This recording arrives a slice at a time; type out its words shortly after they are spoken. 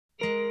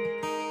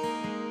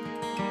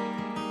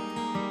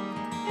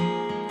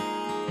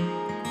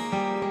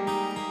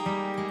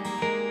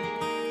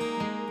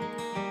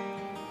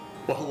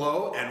Well,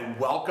 hello and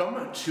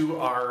welcome to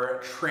our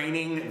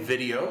training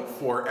video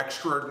for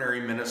Extraordinary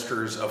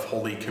Ministers of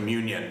Holy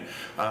Communion.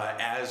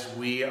 As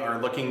we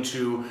are looking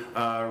to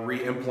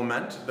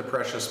re-implement the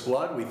precious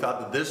blood, we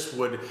thought that this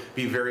would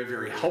be very,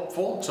 very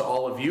helpful to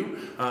all of you,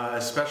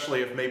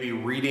 especially if maybe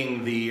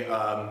reading the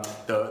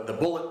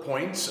bullet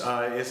points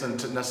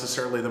isn't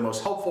necessarily the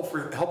most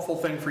helpful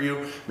thing for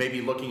you. Maybe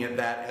looking at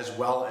that as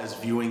well as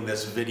viewing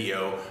this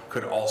video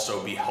could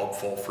also be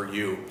helpful for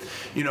you.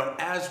 You know,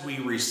 as we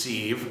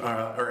receive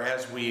or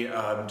as we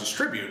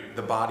distribute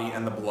the body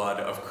and the blood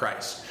of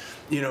Christ,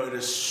 you know, it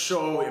is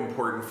so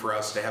important for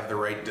us to have the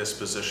right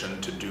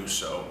disposition to do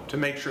so, to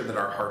make sure that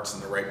our heart's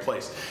in the right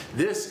place.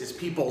 This is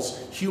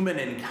people's human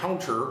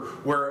encounter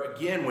where,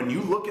 again, when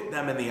you look at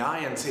them in the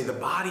eye and say, the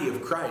body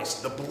of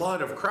Christ, the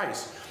blood of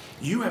Christ,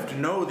 you have to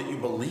know that you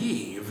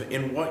believe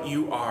in what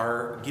you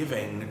are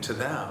giving to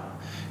them.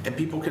 And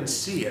people can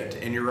see it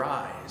in your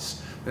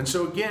eyes. And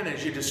so again,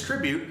 as you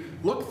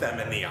distribute, look them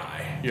in the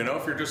eye. You know,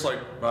 if you're just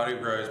like, body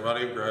of Christ,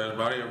 body of Christ,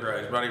 body of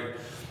Christ, body of Christ,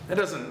 that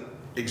doesn't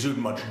exude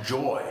much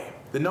joy.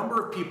 The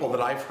number of people that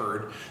I've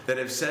heard that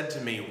have said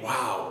to me,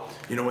 wow,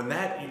 you know, when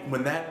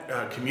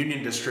that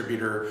communion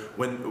distributor,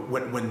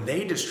 when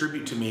they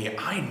distribute to me,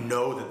 I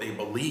know that they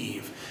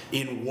believe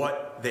in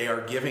what they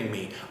are giving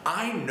me.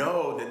 I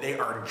know that they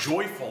are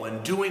joyful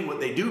in doing what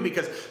they do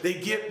because they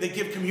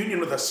give communion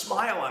with a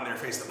smile on their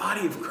face, the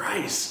body of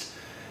Christ.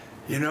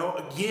 You know,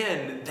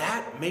 again,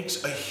 that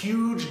makes a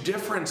huge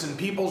difference in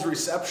people's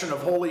reception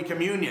of Holy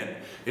Communion.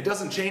 It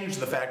doesn't change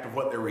the fact of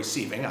what they're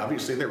receiving.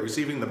 Obviously, they're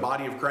receiving the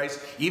body of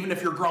Christ, even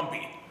if you're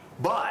grumpy.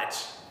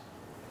 But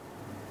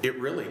it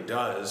really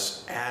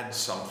does add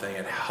something.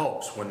 It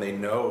helps when they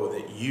know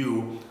that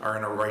you are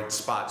in a right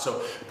spot.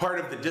 So part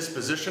of the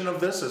disposition of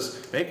this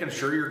is making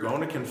sure you're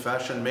going to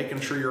confession, making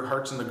sure your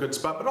heart's in the good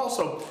spot, but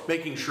also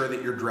making sure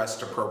that you're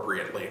dressed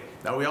appropriately.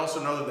 Now, we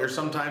also know that there's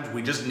sometimes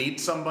we just need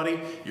somebody.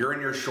 You're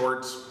in your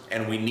shorts,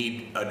 and we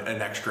need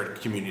an extra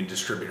communion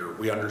distributor.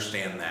 We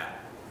understand that.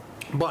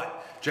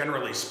 But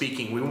generally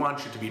speaking, we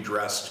want you to be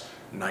dressed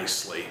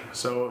nicely.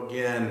 So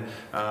again,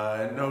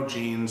 no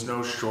jeans,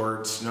 no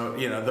shorts, no,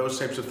 you know, those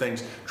types of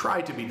things.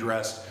 Try to be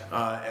dressed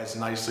as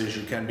nicely as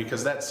you can,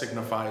 because that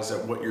signifies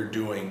that what you're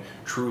doing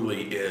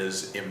truly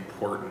is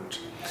important.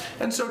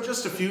 And so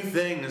just a few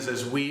things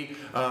as we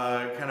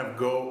kind of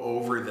go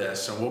over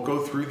this, and we'll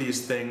go through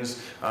these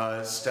things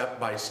step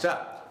by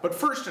step. But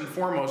first and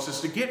foremost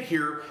is to get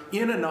here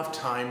in enough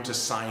time to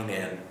sign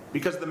in,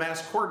 because the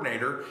Mass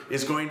coordinator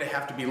is going to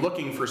have to be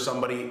looking for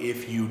somebody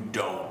if you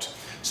don't.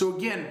 So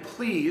again,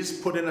 please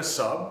put in a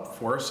sub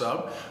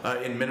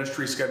in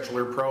Ministry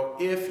Scheduler Pro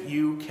if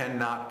you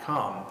cannot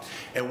come.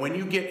 And when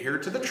you get here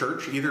to the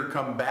church, either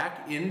come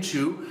back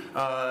into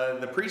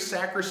the priest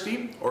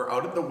sacristy or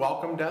out at the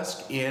welcome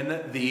desk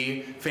in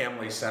the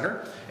Family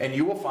Center, and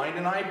you will find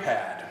an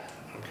iPad,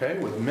 okay,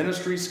 with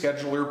Ministry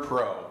Scheduler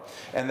Pro.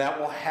 And that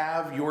will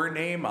have your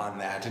name on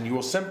that. And you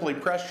will simply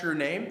press your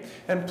name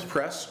and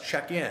press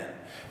check in.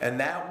 And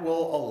that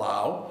will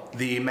allow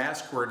the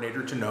Mass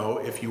coordinator to know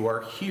if you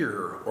are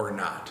here or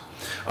not.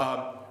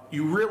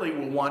 You really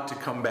will want to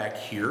come back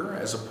here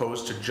as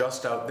opposed to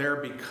just out there,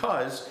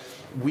 because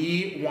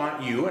we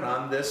want you, and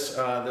on this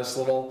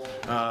little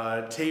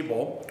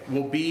table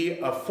will be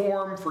a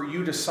form for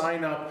you to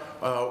sign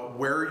up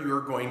where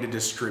you're going to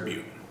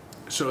distribute,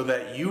 so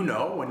that you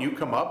know when you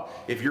come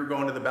up, if you're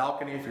going to the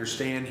balcony, if you're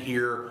staying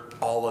here,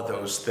 all of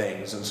those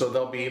things. And so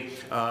there'll be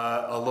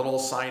a little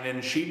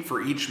sign-in sheet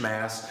for each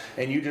Mass,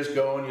 and you just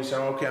go and you say,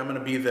 okay, I'm going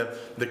to be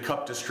the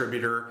cup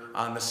distributor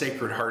on the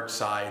Sacred Heart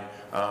side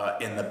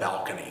in the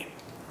balcony,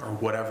 or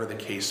whatever the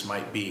case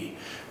might be.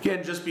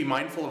 Again, just be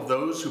mindful of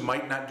those who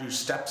might not do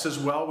steps as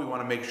well. We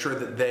want to make sure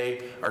that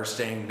they are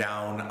staying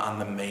down on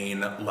the main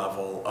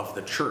level of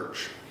the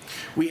church.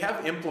 We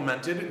have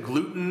implemented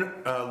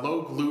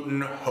low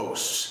gluten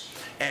hosts,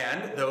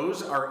 and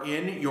those are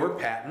in your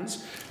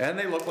patens, and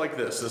they look like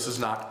this. This is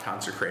not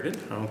consecrated,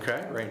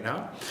 okay, right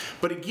now.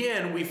 But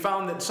again, we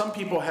found that some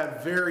people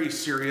have very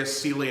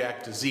serious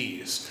celiac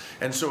disease,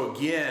 and so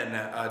again,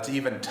 to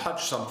even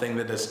touch something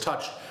that has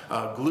touched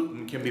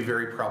gluten can be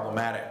very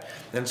problematic.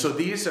 And so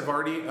these have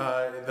already,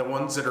 the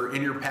ones that are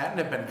in your paten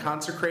have been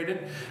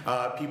consecrated.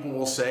 People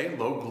will say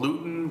low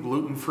gluten,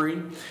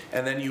 gluten-free,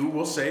 and then you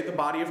will say the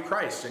body of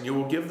Christ, and you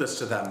will give this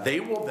to them. They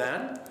will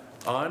then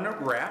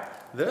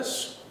unwrap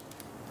this,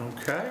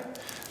 okay?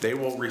 They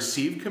will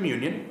receive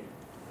communion,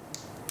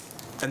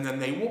 and then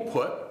they will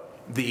put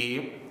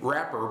the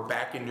wrapper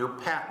back in your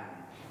paten,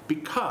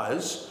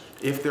 because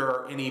if there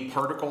are any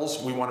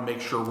particles, we want to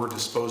make sure we're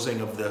disposing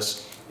of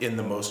this in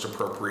the most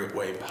appropriate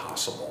way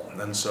possible.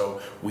 And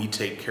so we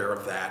take care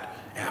of that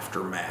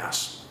after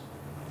Mass.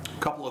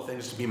 A couple of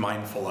things to be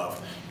mindful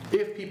of.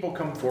 If people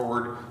come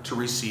forward to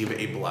receive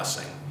a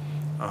blessing,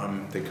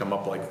 they come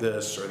up like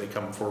this, or they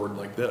come forward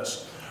like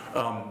this.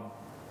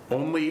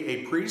 Only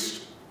a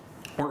priest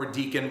or a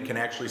deacon can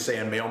actually say,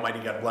 and may Almighty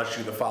God bless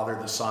you, the Father,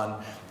 the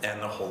Son,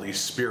 and the Holy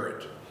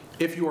Spirit.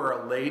 If you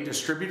are a lay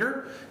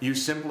distributor, you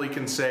simply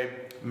can say,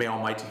 may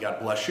Almighty God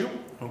bless you,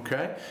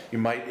 okay? You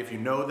might, if you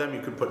know them,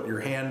 you could put your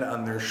hand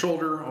on their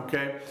shoulder,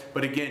 okay?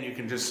 But again, you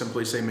can just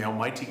simply say, may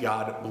Almighty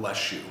God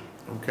bless you,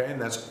 okay?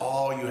 And that's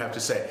all you have to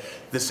say.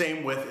 The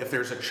same with if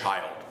there's a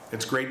child.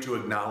 It's great to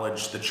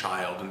acknowledge the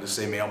child and to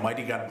say, may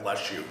Almighty God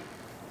bless you.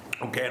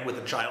 Okay, and with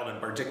a child in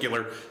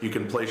particular, you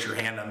can place your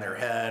hand on their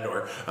head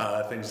or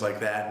things like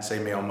that and say,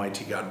 may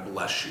Almighty God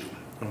bless you.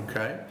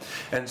 Okay,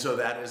 and so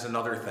that is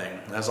another thing,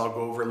 as I'll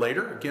go over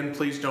later. Again,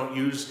 please don't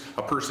use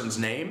a person's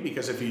name,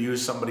 because if you use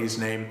somebody's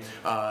name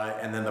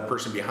and then the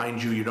person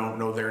behind you, you don't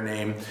know their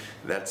name,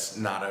 that's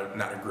not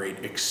a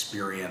great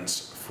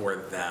experience for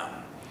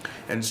them.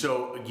 And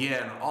so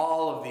again,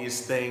 all of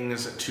these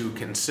things to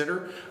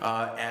consider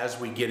as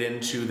we get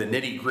into the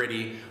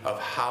nitty-gritty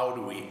of how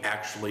do we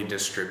actually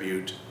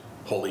distribute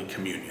Holy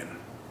Communion.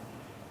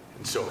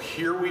 And so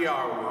here we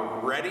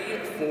are, we're ready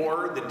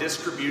for the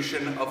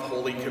distribution of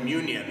Holy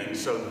Communion. And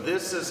so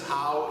this is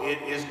how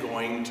it is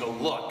going to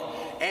look.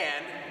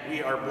 And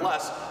we are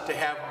blessed to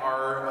have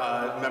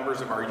our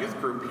members of our youth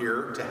group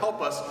here to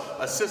help us,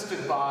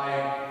 assisted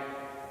by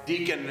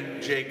Deacon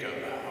Jacob.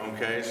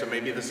 Okay, so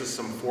maybe this is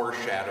some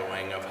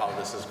foreshadowing of how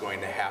this is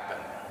going to happen.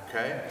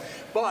 Okay,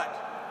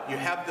 but you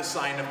have the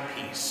sign of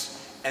peace.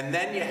 And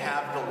then you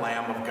have the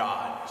Lamb of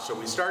God. So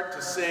we start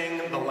to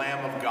sing the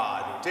Lamb of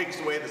God, who takes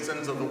away the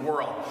sins of the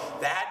world.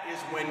 That is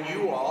when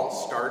you all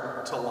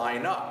start to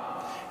line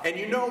up. And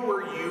you know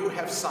where you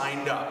have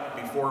signed up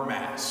before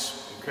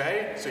Mass,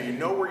 okay? So you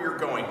know where you're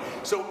going.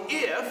 So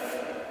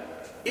if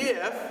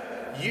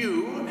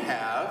you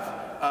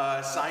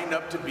have signed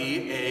up to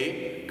be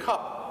a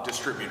cup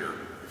distributor,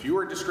 if you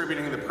are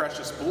distributing the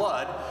precious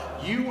blood,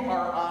 you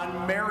are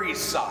on Mary's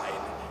side.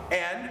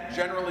 And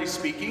generally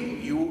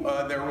speaking,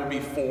 there will be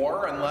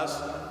 4,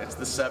 unless it's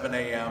the 7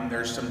 a.m.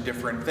 There's some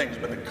different things.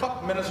 But the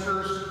cup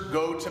ministers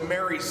go to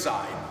Mary's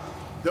side.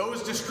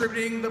 Those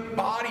distributing the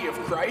body of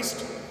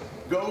Christ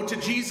go to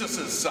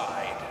Jesus'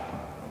 side.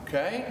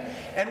 Okay?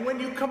 And when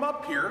you come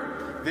up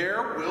here,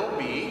 there will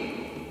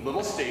be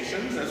little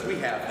stations, as we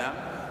have them,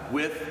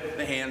 with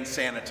the hand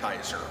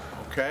sanitizer.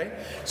 Okay,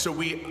 so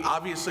we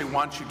obviously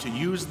want you to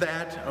use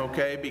that,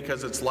 okay,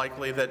 because it's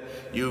likely that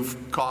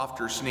you've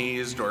coughed or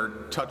sneezed or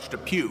touched a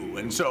pew.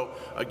 And so,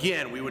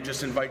 again, we would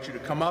just invite you to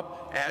come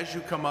up as you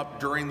come up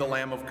during the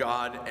Lamb of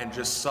God and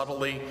just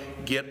subtly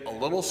get a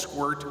little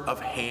squirt of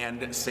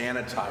hand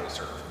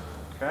sanitizer,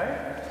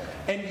 okay?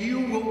 And you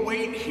will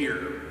wait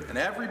here, and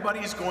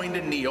everybody's going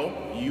to kneel.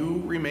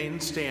 You remain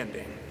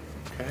standing.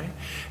 Okay?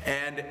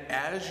 And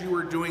as you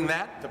are doing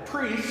that, the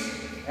priest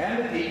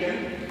and the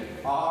deacon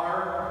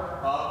are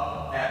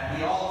up at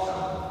the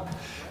altar.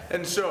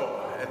 And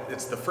so,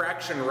 it's the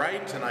fraction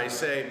rite, and I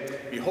say,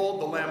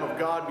 behold the Lamb of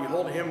God,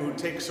 behold him who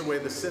takes away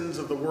the sins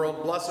of the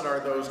world. Blessed are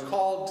those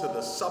called to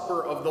the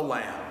supper of the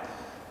Lamb.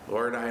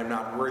 Lord, I am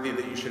not worthy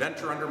that you should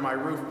enter under my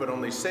roof, but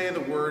only say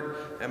the word,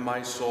 and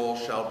my soul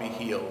shall be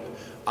healed.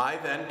 I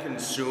then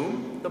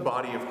consume the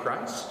body of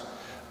Christ.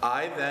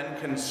 I then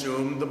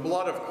consume the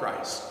blood of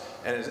Christ.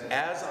 And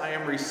as I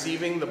am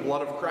receiving the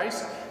blood of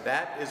Christ,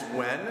 that is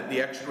when the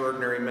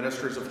extraordinary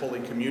ministers of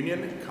Holy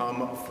Communion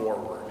come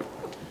forward.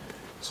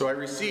 So I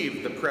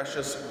receive the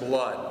precious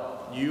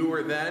blood. You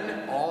are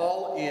then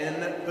all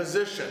in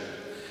position.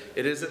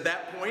 It is at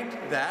that point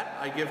that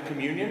I give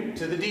communion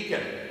to the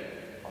deacon.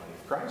 Body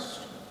of Christ.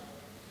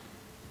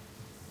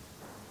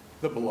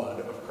 The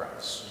blood of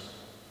Christ.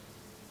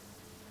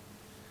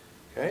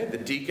 Okay, the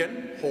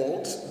deacon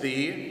holds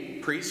the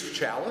priest's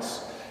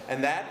chalice.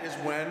 And that is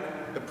when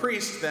the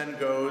priest then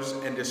goes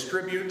and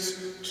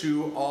distributes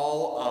to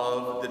all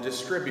of the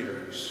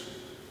distributors.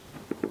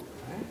 Okay.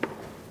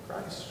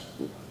 Christ,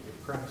 body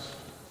of Christ,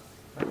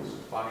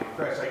 Christ, body of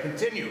Christ. I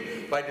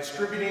continue by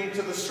distributing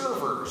to the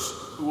servers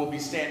who will be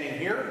standing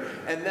here,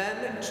 and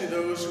then to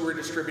those who are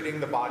distributing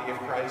the body of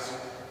Christ,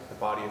 the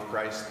body of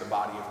Christ, the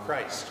body of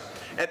Christ.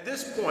 At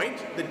this point,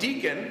 the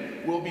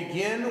deacon will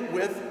begin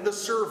with the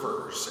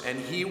servers, and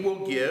he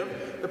will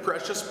give the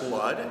precious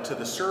blood to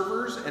the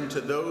servers and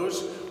to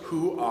those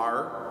who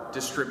are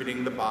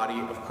distributing the body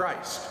of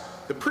Christ.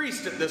 The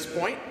priest at this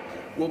point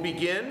will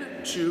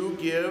begin to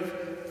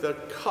give the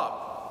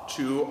cup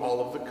to all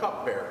of the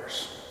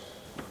cupbearers,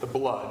 the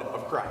blood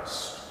of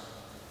Christ.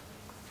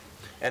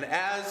 And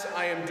as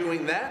I am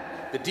doing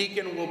that, the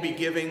deacon will be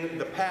giving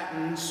the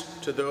patens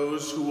to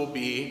those who will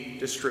be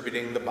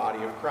distributing the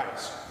body of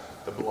Christ,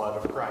 the blood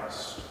of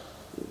Christ.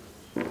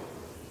 The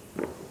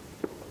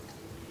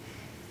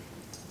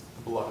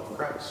blood of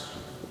Christ.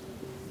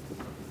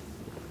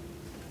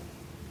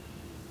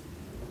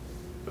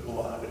 The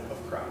blood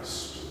of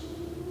Christ.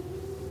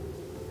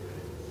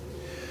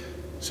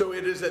 So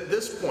it is at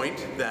this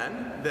point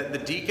then that the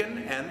deacon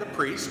and the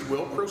priest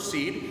will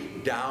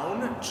proceed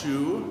down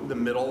to the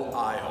middle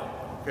aisle.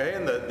 Okay,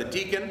 and the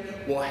deacon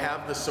will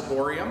have the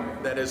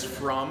ciborium that is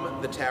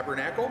from the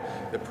tabernacle.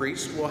 The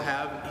priest will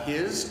have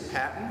his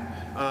paten,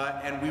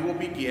 and we will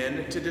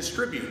begin to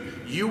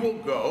distribute. You will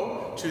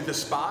go to the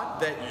spot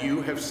that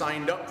you have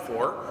signed up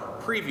for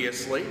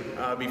previously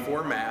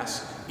before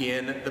Mass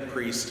in the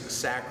priest's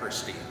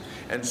sacristy.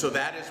 And so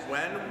that is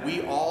when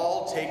we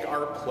all take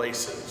our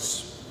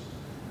places.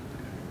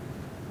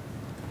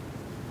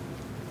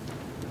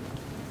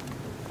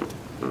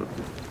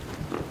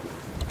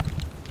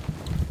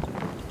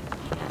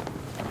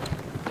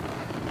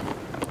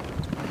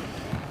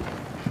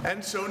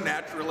 And so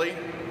naturally,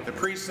 the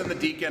priest and the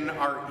deacon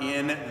are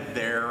in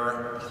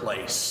their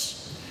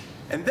place.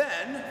 And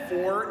then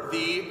for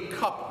the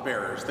cup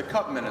bearers, the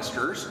cup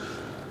ministers,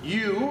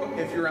 you,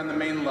 if you're on the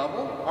main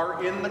level,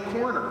 are in the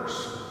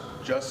corners,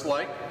 just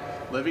like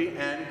Livy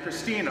and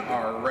Christina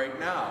are right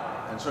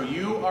now. And so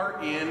you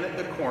are in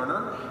the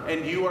corner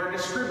and you are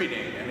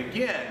distributing. And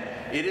again,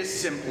 it is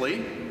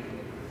simply,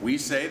 we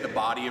say the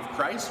body of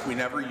Christ. We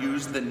never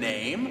use the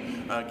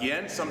name.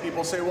 Again, some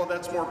people say, well,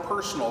 that's more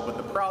personal. But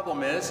the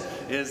problem is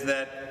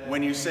that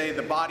when you say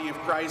the body of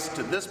Christ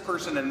to this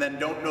person and then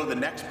don't know the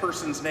next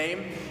person's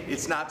name,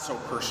 it's not so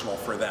personal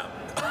for them.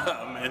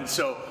 And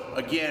so,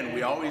 again,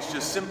 we always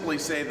just simply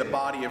say the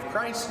body of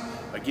Christ.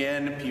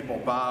 Again,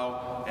 people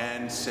bow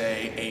and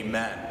say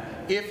amen.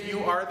 If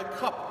you are the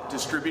cup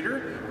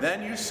distributor,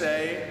 then you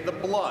say the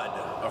blood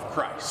of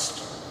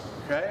Christ.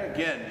 Okay,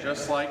 again,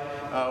 just like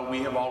we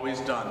have always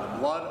done, the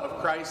blood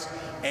of Christ,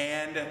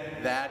 and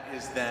that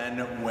is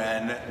then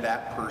when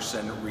that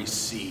person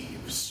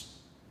receives.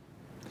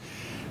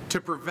 To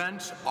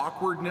prevent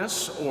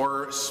awkwardness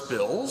or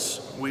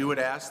spills, we would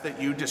ask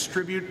that you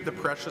distribute the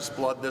precious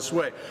blood this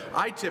way.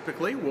 I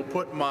typically will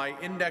put my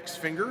index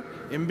finger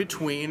in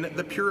between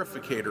the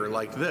purificator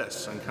like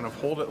this and kind of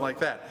hold it like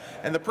that.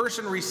 And the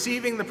person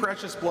receiving the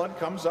precious blood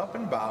comes up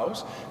and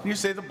bows, and you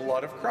say the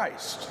blood of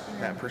Christ.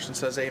 That person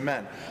says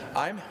amen.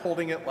 I'm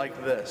holding it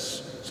like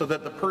this so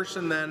that the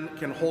person then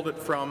can hold it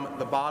from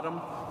the bottom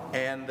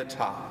and the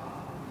top.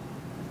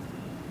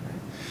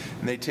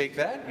 And they take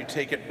that, you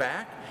take it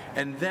back,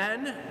 and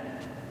then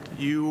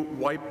you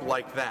wipe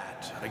like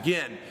that.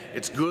 Again,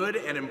 it's good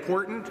and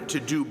important to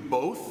do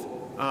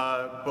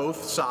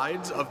both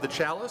sides of the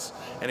chalice.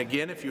 And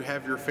again, if you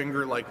have your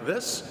finger like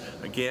this,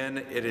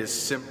 again, it is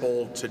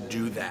simple to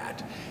do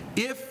that.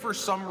 If for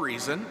some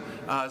reason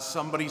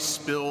somebody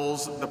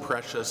spills the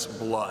precious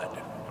blood,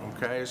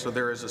 okay, so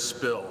there is a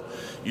spill,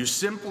 you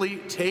simply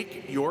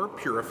take your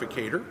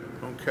purificator,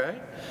 okay,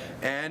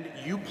 and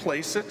you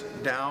place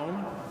it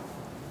down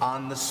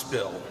on the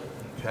spill.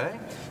 Okay,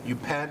 you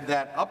pad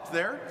that up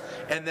there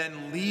and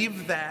then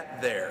leave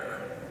that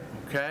there,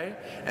 okay?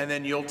 And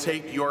then you'll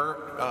take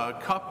your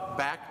cup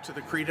back to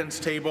the credence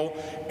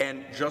table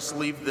and just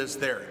leave this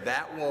there.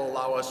 That will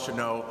allow us to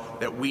know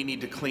that we need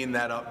to clean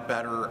that up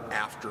better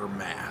after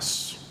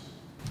Mass.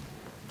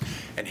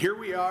 And here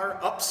we are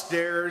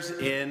upstairs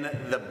in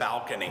the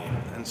balcony.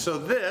 And so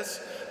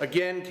this,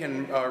 again,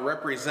 can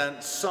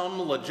represent some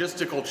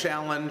logistical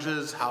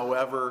challenges.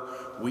 However,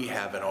 we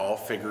have it all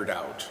figured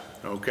out,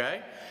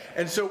 okay?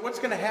 And so what's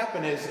going to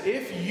happen is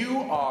if you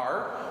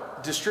are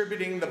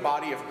distributing the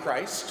body of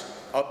Christ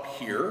up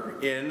here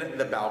in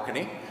the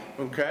balcony,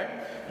 okay,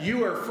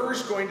 you are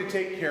first going to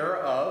take care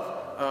of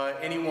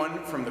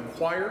anyone from the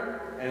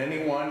choir and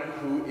anyone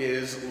who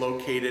is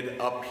located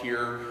up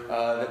here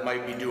that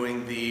might be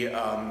doing the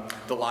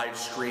live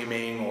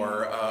streaming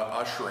or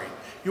ushering.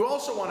 You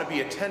also want to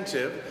be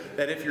attentive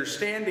that if you're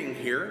standing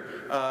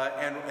here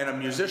and a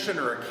musician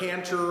or a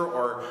cantor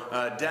or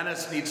a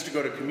dentist needs to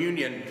go to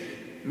communion,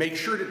 make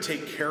sure to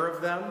take care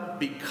of them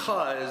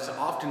because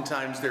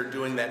oftentimes they're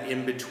doing that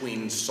in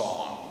between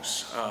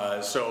songs.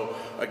 So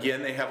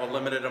again, they have a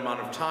limited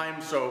amount of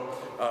time, so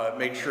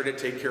make sure to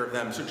take care of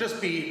them. So just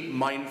be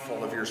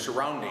mindful of your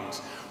surroundings.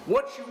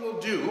 What you will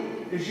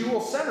do is you will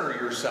center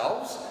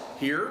yourselves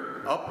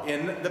here up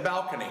in the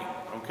balcony,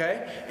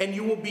 okay? And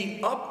you will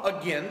be up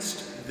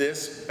against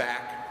this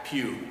back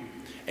pew.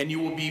 And you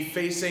will be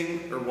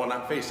facing, or well,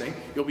 not facing,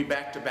 you'll be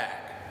back to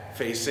back,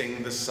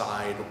 facing the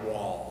side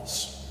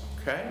walls.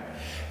 Okay?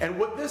 And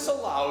what this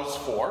allows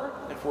for,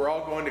 if we're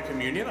all going to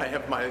communion, I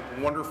have my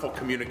wonderful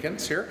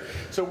communicants here.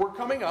 So we're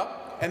coming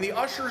up, and the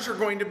ushers are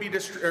going to be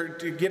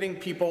getting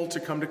people to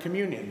come to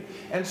communion.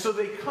 And so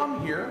they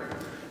come here,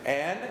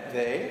 and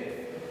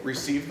they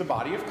receive the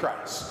body of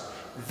Christ.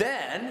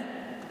 Then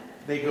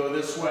they go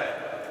this way.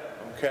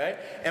 Okay?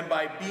 And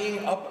by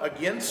being up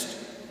against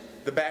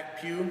the back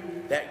pew,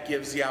 that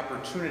gives the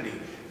opportunity.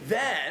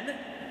 Then,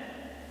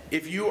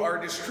 if you are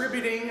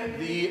distributing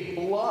the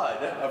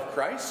blood of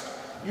Christ,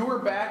 you are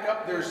back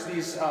up. There's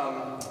these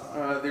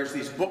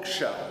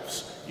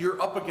bookshelves.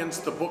 You're up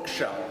against the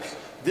bookshelves.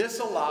 This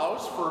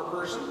allows for a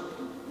person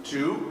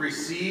to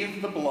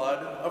receive the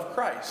blood of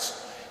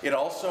Christ. It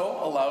also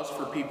allows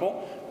for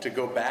people to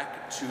go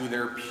back to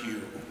their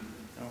pew.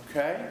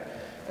 Okay?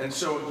 And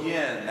so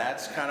again,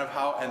 that's kind of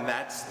how, and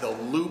that's the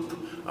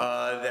loop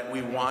that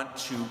we want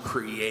to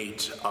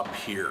create up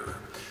here.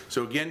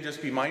 So again,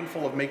 just be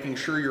mindful of making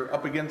sure you're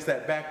up against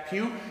that back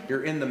pew.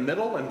 You're in the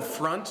middle in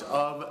front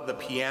of the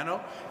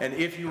piano. And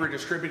if you were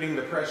distributing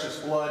the precious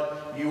blood,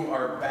 you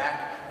are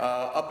back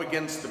up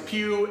against the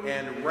pew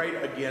and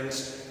right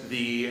against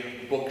the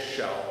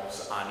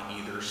bookshelves on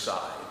either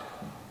side.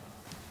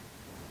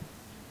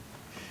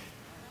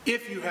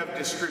 If you have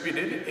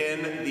distributed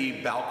in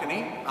the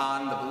balcony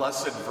on the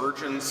Blessed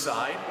Virgin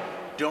side,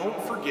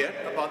 don't forget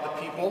about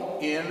the people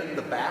in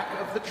the back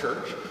of the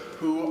church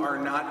who are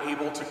not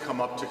able to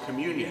come up to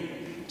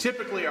communion.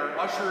 Typically, our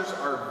ushers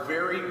are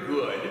very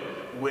good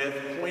with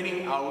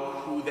pointing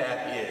out who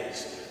that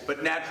is.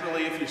 But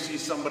naturally, if you see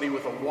somebody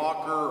with a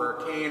walker or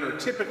a cane, or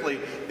typically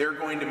they're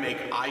going to make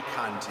eye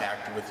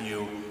contact with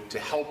you to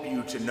help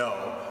you to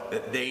know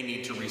that they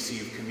need to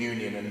receive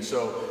communion. And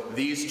so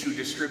these two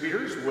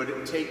distributors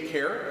would take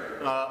care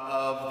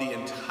of the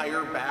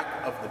entire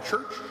back of the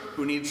church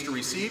who needs to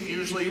receive,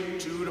 usually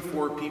 2 to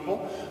 4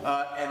 people,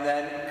 and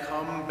then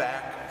come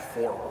back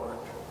forward.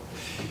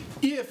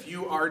 If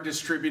you are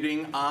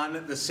distributing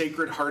on the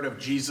Sacred Heart of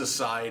Jesus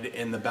side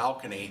in the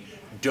balcony,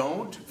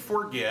 don't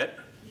forget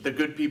the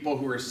good people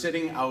who are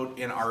sitting out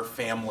in our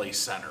family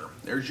center.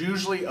 There's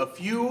usually a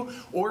few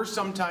or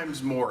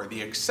sometimes more. The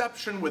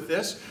exception with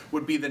this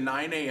would be the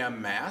 9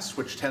 a.m. Mass,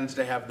 which tends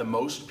to have the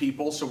most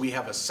people, so we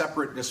have a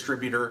separate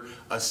distributor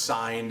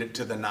assigned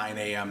to the 9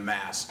 a.m.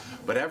 Mass.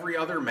 But every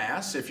other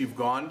Mass, if you've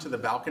gone to the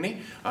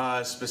balcony,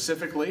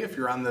 specifically if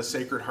you're on the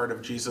Sacred Heart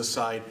of Jesus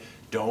side,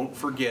 don't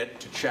forget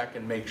to check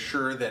and make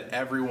sure that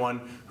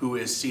everyone who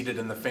is seated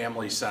in the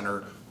family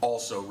center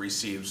also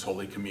receives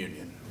Holy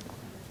Communion.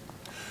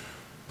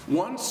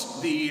 Once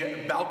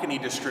the balcony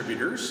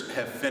distributors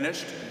have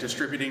finished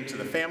distributing to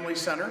the family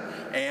center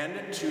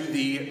and to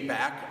the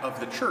back of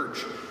the church,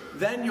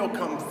 then you'll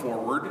come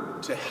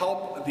forward to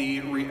help the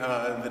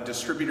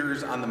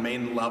distributors on the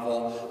main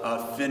level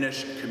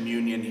finish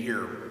communion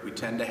here. We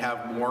tend to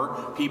have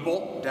more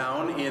people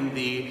down in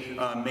the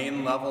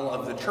main level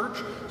of the church.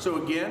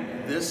 So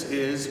again, this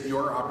is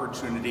your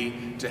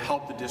opportunity to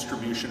help the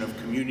distribution of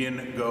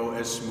communion go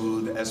as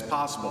smooth as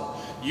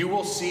possible. You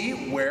will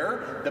see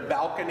where the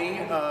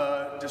balcony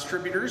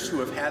distributors who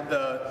have had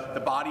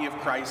the body of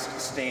Christ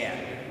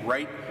stand,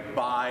 right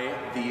by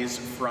these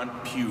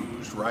front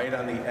pews, right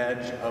on the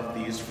edge of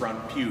these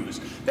front pews.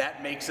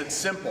 That makes it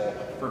simple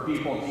for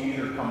people to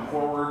either come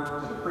forward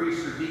to the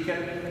priest or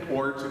deacon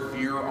or to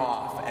veer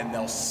off, and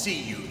they'll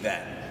see you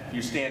then. If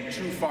you stand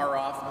too far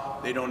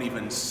off, they don't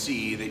even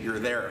see that you're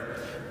there.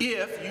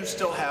 If you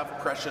still have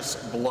precious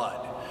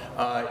blood,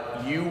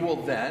 you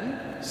will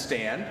then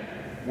stand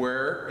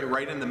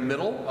right in the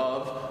middle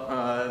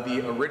of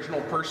the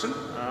original person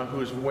who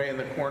is way in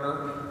the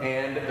corner,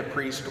 and the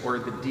priest or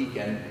the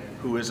deacon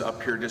who is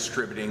up here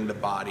distributing the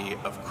body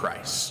of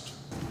Christ.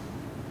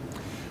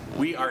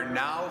 We are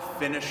now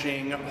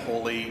finishing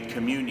Holy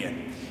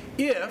Communion.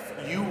 If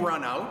you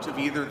run out of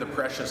either the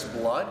precious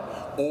blood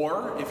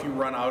or if you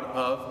run out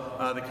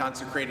of the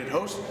consecrated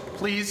host,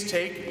 please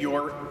take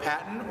your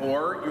paten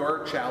or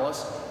your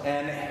chalice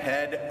and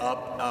head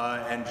up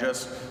and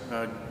just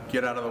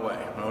get out of the way,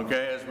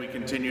 okay, as we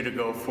continue to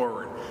go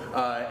forward.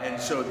 And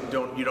so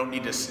you don't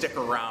need to stick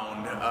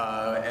around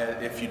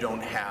if you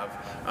don't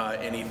have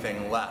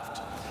anything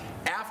left.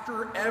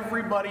 After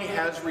everybody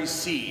has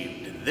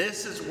received,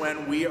 this is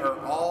when we are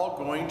all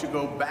going to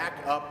go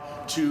back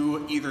up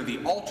to either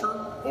the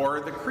altar or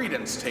the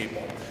credence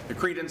table. The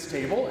credence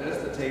table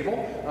is the table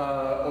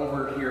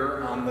over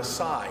here on the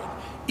side.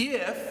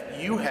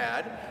 If you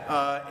had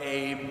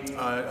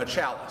a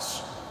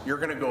chalice, you're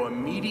going to go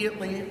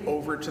immediately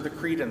over to the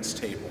credence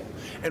table.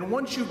 And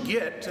once you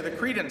get to the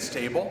credence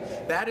table,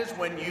 that is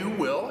when you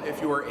will,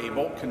 if you are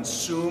able,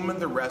 consume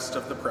the rest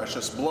of the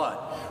precious blood.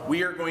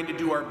 We are going to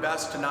do our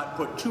best to not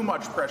put too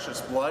much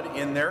precious blood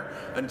in there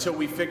until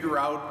we figure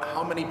out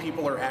how many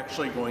people are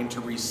actually going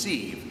to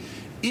receive.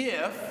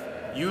 If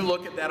you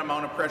look at that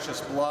amount of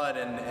precious blood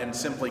and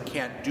simply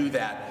can't do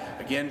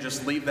that, again,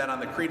 just leave that on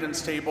the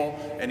credence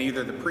table, and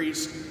either the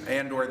priest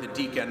and or the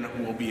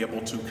deacon will be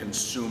able to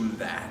consume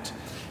that.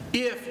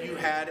 If you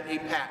had a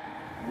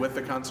paten with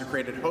the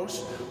consecrated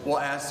host, we'll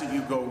ask that you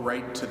go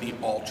right to the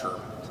altar.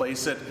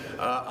 Place it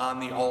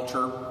on the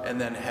altar and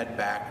then head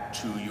back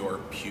to your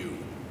pew.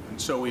 And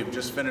so we have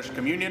just finished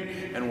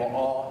communion, and we'll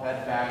all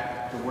head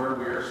back to where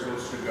we are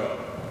supposed to go.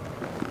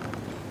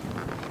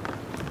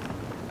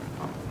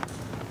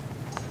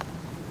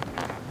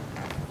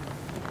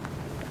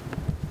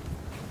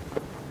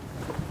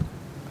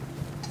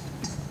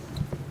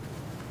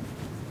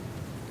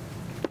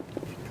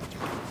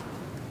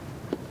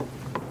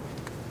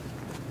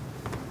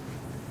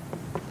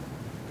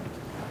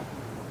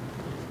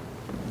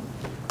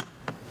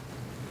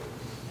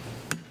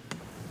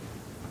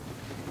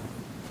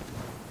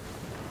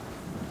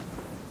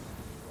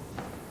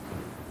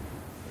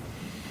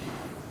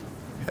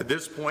 At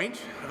this point,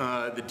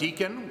 the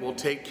deacon will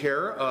take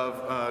care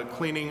of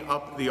cleaning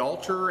up the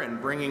altar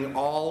and bringing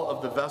all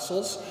of the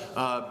vessels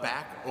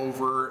back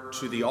over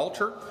to the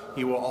altar.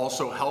 He will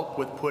also help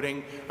with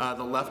putting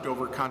the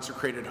leftover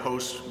consecrated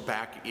host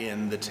back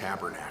in the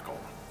tabernacle.